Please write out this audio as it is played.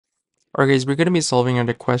Alright guys, we're going to be solving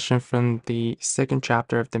another question from the second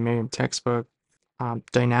chapter of the Meriam textbook,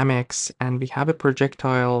 Dynamics, and we have a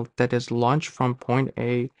projectile that is launched from point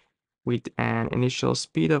A with an initial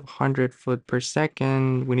speed of 100 foot per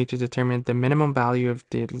second. We need to determine the minimum value of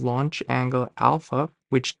the launch angle alpha,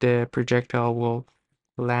 which the projectile will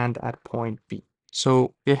land at point B.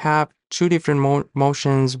 So we have two different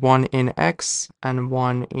motions, one in X and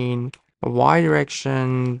one in Y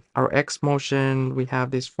direction. Our X motion, we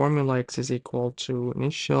have this formula: X is equal to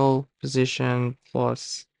initial position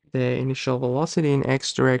plus the initial velocity in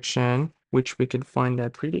X direction, which we can find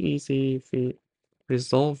that pretty easy if we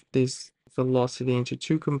resolve this velocity into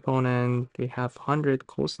two components. We have 100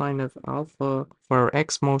 cosine of alpha for our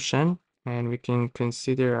X motion, and we can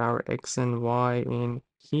consider our X and Y in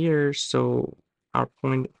here. So our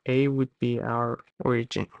point A would be our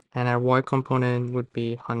origin, and our Y component would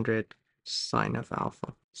be 100 sine of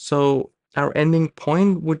alpha. So our ending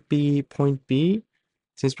point would be point B,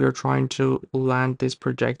 since we are trying to land this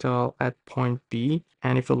projectile at point B.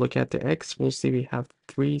 And if we look at the X, we'll see we have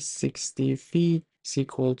 360 feet is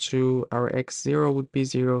equal to our X0 would be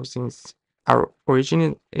 0, since our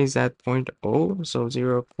origin is at point O. So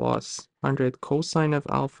 0 plus 100 cosine of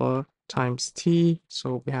alpha times t.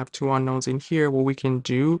 So we have two unknowns in here. What we can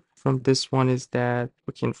do from this one is that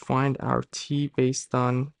we can find our t based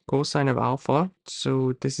on cosine of alpha.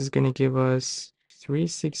 So this is going to give us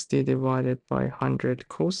 360 divided by 100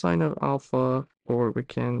 cosine of alpha, or we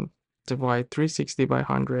can divide 360 by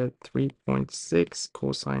 100, 3.6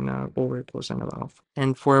 cosine of over cosine of alpha.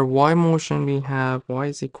 And for y motion, we have y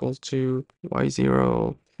is equal to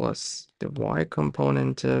y0 plus the y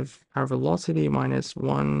component of our velocity minus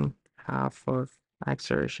 1/2 of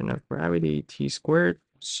acceleration of gravity, t squared.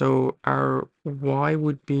 So our y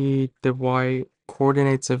would be the y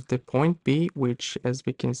coordinates of the point B, which, as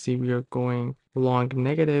we can see, we are going along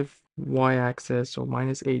negative y-axis, so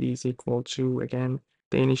minus 80 is equal to, again,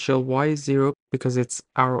 the initial y is 0 because it's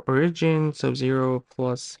our origin, so 0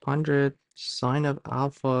 plus 100 sine of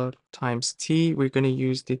alpha times t. We're going to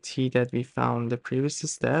use the t that we found the previous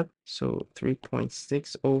step, so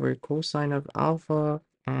 3.6 over cosine of alpha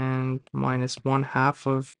and minus 1/2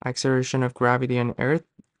 of acceleration of gravity on Earth.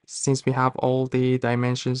 Since we have all the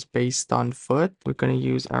dimensions based on foot, we're going to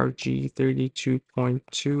use our G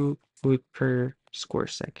 32.2 foot per square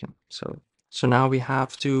second. So now we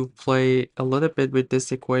have to play a little bit with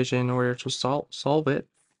this equation in order to solve it.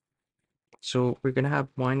 So we're going to have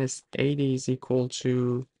minus 80 is equal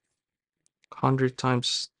to 100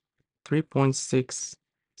 times 3.6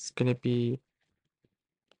 is going to be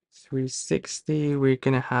 360. We're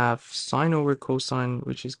going to have sine over cosine,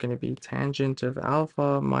 which is going to be tangent of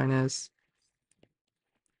alpha minus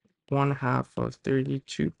 1/2 of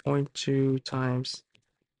 32.2 times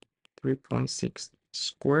 3.6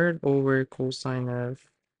 squared over cosine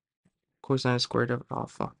squared of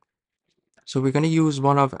alpha. So we're going to use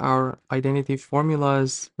one of our identity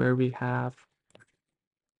formulas where we have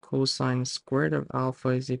cosine squared of alpha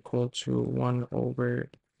is equal to 1 over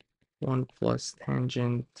 1 plus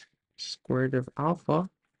tangent squared of alpha.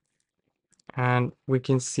 And we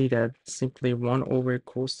can see that simply 1 over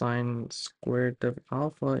cosine squared of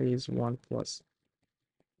alpha is 1 plus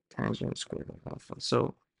tangent squared of alpha.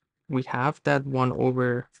 So we have that 1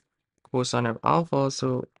 over cosine of alpha,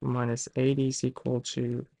 so minus 80 is equal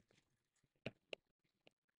to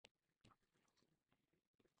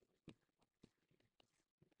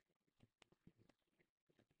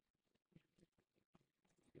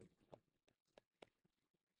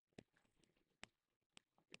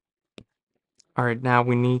all right. Now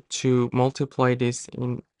we need to multiply this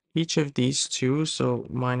in each of these two. So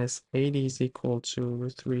minus 80 is equal to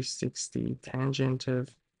 360 tangent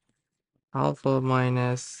of alpha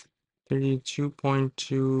minus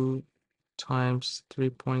 32.2 times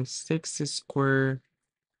 3.6 squared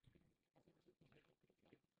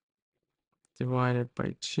divided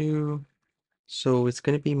by 2. So it's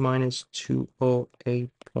going to be minus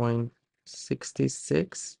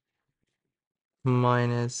 208.66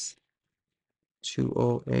 minus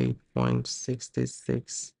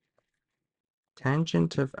 208.66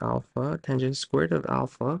 tangent of alpha, tangent squared of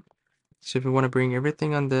alpha. So if we want to bring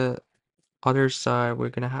everything on the other side, we're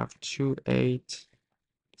going to have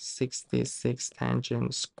 2866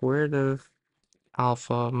 tangent squared of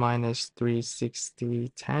alpha minus 360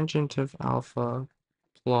 tangent of alpha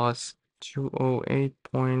plus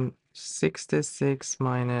 208.66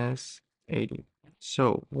 minus 80.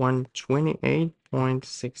 So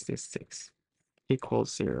 128.66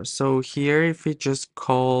 equals 0. So here, if we just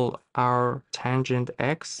call our tangent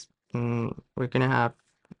x, we're going to have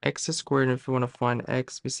x squared. If we want to find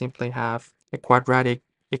x, we simply have a quadratic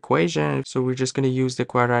equation. So we're just going to use the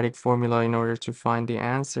quadratic formula in order to find the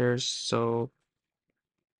answers. So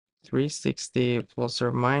 360 plus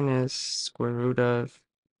or minus square root of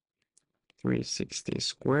 360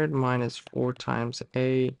 squared minus 4 times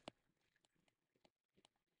A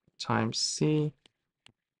times C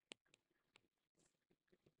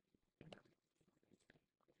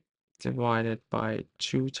divided by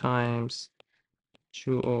 2 times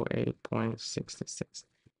 208.66.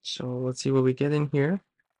 So let's see what we get in here.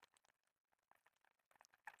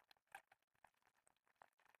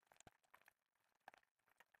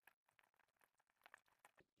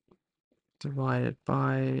 Divided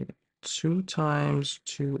by 2 times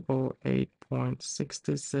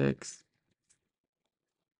 208.66.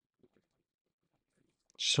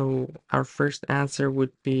 So our first answer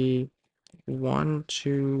would be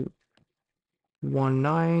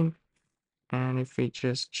 1219. And if we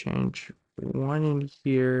just change 1 in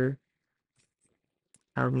here,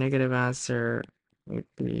 our negative answer would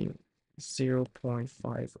be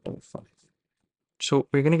 0.505. So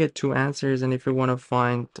we're going to get two answers. And if we want to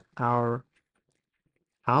find our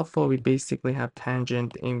alpha, we basically have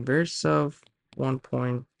tangent inverse of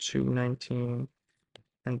 1.219.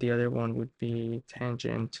 And the other one would be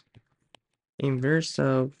tangent inverse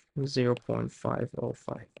of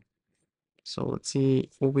 0.505. So let's see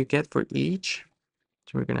what we get for each.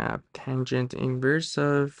 So we're going to have tangent inverse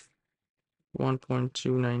of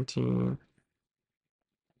 1.219.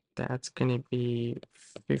 That's going to be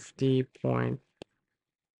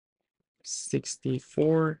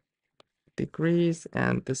 50.64 degrees.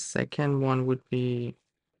 And the second one would be,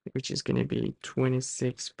 which is going to be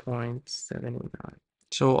 26.79.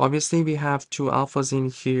 So obviously we have two alphas in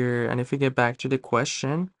here. And if we get back to the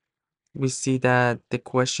question, we see that the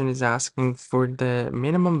question is asking for the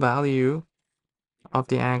minimum value of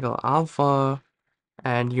the angle alpha.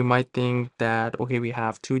 And you might think that, okay, we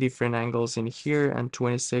have two different angles in here and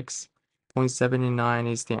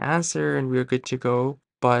 26.79 is the answer and we're good to go.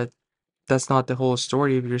 But that's not the whole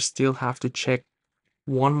story. We still have to check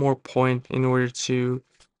one more point in order to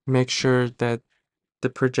make sure that the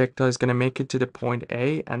projectile is going to make it to the point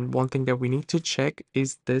A. And one thing that we need to check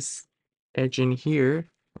is this edge in here.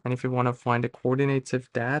 And if we want to find the coordinates of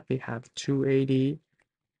that, we have 280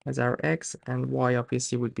 as our x, and y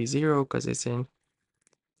obviously would be 0 because it's in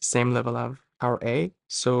same level of our A.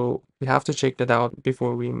 So we have to check that out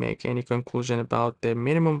before we make any conclusion about the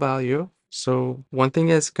minimum value. So one thing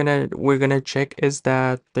is we're gonna check is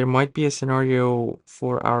that there might be a scenario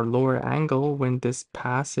for our lower angle when this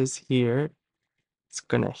passes here. It's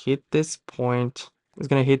gonna hit this point. It's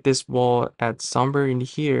gonna hit this wall at somewhere in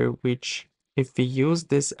here, which if we use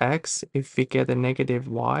this x, if we get a negative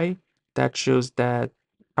y, that shows that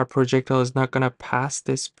our projectile is not gonna pass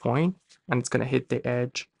this point and it's gonna hit the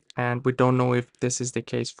edge. And we don't know if this is the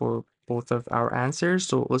case for both of our answers.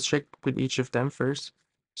 So let's check with each of them first.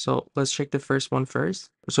 So let's check the first one first.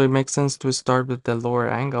 So it makes sense to start with the lower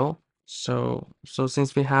angle. So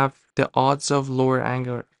since we have the odds of lower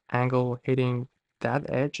angle hitting that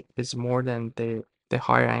edge is more than the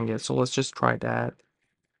higher angle. So let's just try that.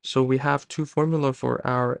 So we have two formula for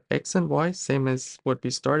our x and y, same as what we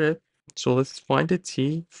started. So let's find the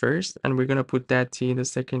t first, and we're going to put that t in the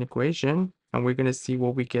second equation, and we're going to see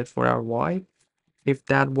what we get for our y. If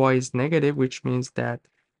that y is negative, which means that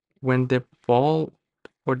when the ball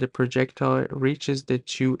or the projectile reaches the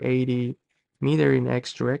 280 meter in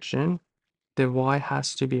x direction, the y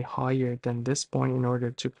has to be higher than this point in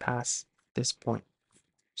order to pass this point.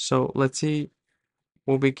 So let's see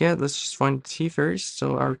what we get. Let's just find t first.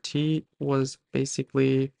 So our t was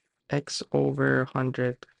basically x over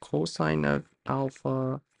 100 cosine of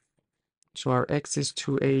alpha. So our x is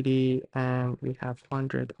 280 and we have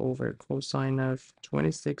 100 over cosine of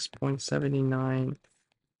 26.79.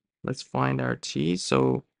 Let's find our t.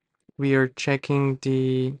 So we are checking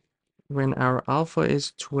when our alpha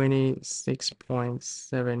is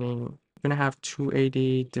 26.70, we're gonna have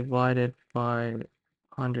 280 divided by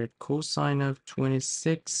 100 cosine of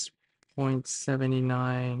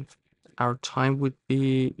 26.79. Our time would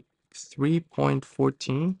be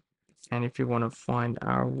 3.14. And if you want to find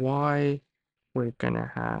our y, we're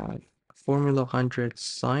gonna have formula 100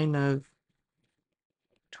 sine of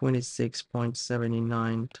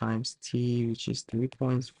 26.79 times t, which is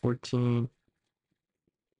 3.14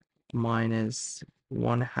 minus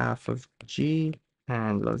 1/2 of g.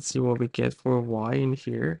 And let's see what we get for y in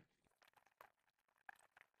here.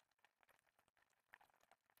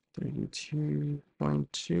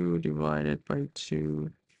 32.2 divided by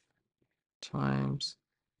 2 times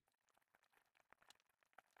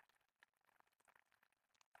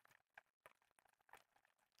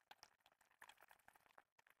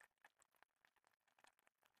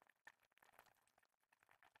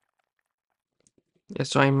Yeah,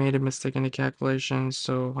 so I made a mistake in the calculation.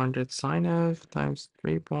 So 100 sine of times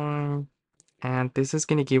 3 point, and this is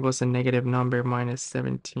going to give us a negative number minus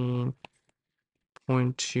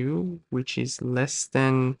 17.2, which is less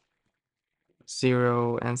than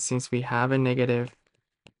 0. And since we have a negative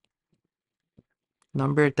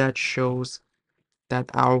number, that shows that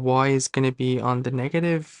our y is going to be on the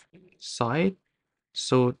negative side.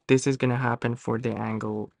 So this is going to happen for the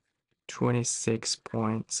angle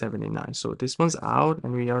 26.79. So this one's out,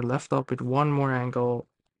 and we are left up with one more angle,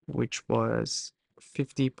 which was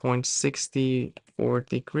 50.64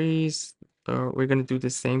 degrees. We're going to do the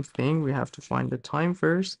same thing. We have to find the time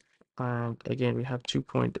first. And again, we have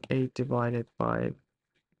 2.8 divided by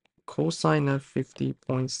cosine of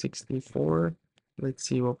 50.64. Let's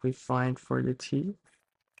see what we find for the t.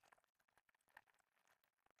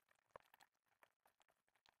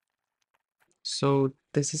 So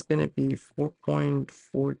this is going to be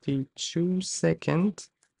 4.42 seconds.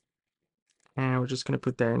 And we're just going to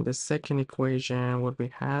put that in the second equation, what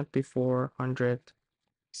we had before, 100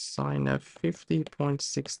 sine of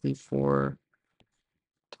 50.64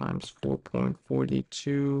 times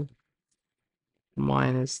 4.42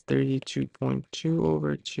 minus 32.2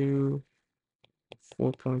 over 2,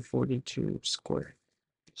 4.42 squared.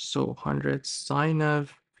 So 100 sine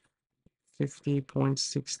of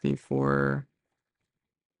 50.64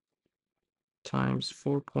 times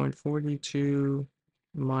 4.42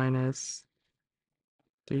 minus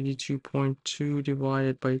 32.2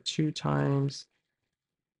 divided by 2 times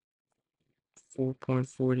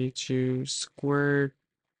 4.42 squared.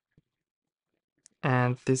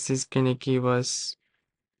 And this is going to give us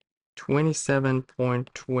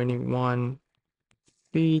 27.21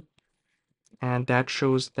 feet. And that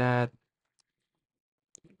shows that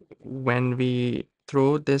when we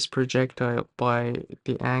throw this projectile by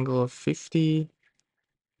the angle of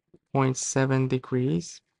 50.7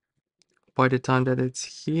 degrees, by the time that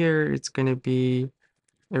it's here, it's going to be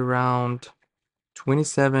around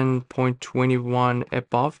 27.21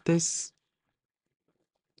 above this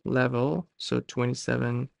level. So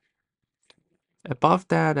 27 above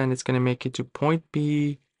that, and it's going to make it to point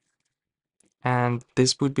B. And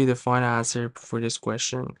this would be the final answer for this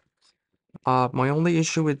question. My only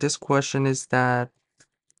issue with this question is that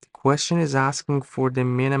the question is asking for the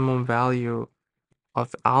minimum value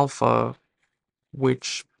of alpha,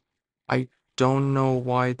 which I don't know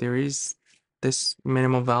why there is this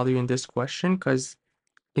minimum value in this question, because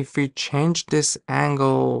if we change this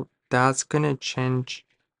angle, that's gonna change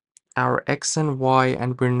our x and y,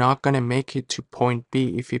 and we're not gonna make it to point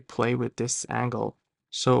B if we play with this angle.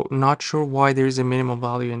 So not sure why there's a minimum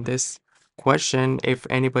value in this question. If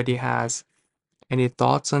anybody has any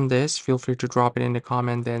thoughts on this, feel free to drop it in the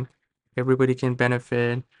comment, then everybody can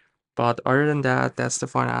benefit. But other than that, that's the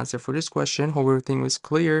final answer for this question. Hope everything was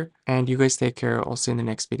clear, and you guys take care. I'll see you in the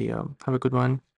next video. Have a good one.